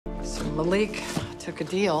So Malik took a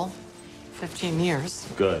deal, 15 years.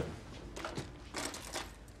 Good.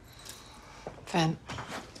 Fin,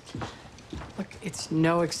 look, it's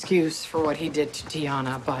no excuse for what he did to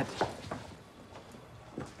Tiana, but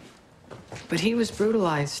he was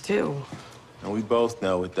brutalized too. And we both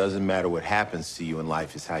know it doesn't matter what happens to you in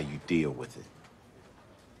life, it's how you deal with it.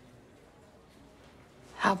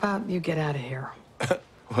 How about you get out of here?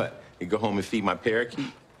 What? You go home and feed my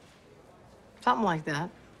parakeet? Something like that.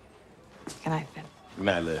 Good night, Fin. Good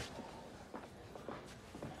night, Liv.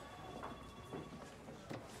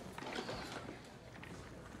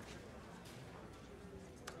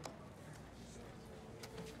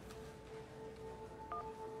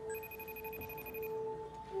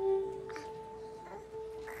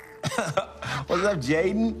 What's up,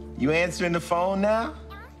 Jaden? You answering the phone now?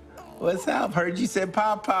 What's up? Heard you said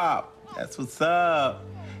pop-pop. That's what's up.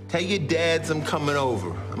 Tell your dads I'm coming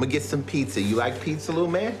over. I'm gonna get some pizza. You like pizza, little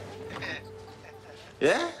man?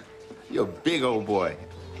 Yeah? You're a big old boy.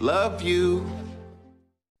 Love you.